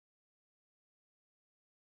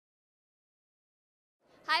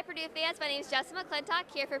Hi Purdue fans, my name is Jessica McClintock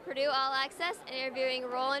here for Purdue All-Access and interviewing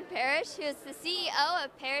Roland Parrish, who is the CEO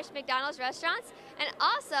of Parrish McDonald's Restaurants and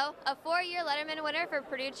also a 4-year Letterman winner for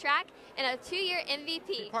Purdue Track and a 2-year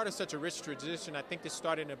MVP. Part of such a rich tradition, I think this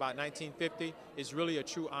started in about 1950, is really a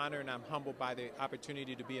true honor, and I'm humbled by the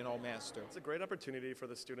opportunity to be an Old Master. It's a great opportunity for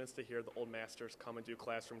the students to hear the Old Masters come and do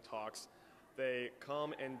classroom talks. They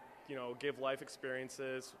come and give life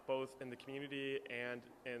experiences both in the community and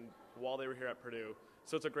while they were here at Purdue.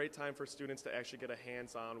 So it's a great time for students to actually get a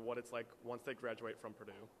hands-on what it's like once they graduate from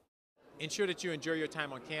Purdue. Ensure that you enjoy your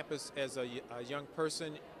time on campus as a young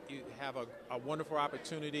person. You have a wonderful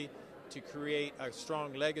opportunity to create a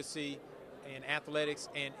strong legacy in athletics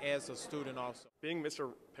and as a student also. Being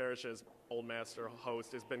Mr. Parrish's Old Master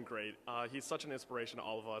host has been great. He's such an inspiration to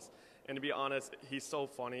all of us. And to be honest, he's so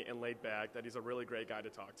funny and laid back that he's a really great guy to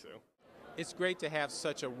talk to. It's great to have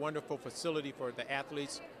such a wonderful facility for the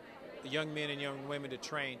athletes, the young men and young women to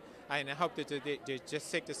train. And I hope that they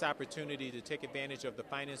just take this opportunity to take advantage of the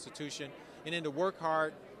fine institution and then to work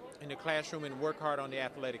hard in the classroom and work hard on the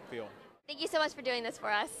athletic field. Thank you so much for doing this for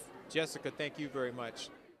us. Jessica, thank you very much.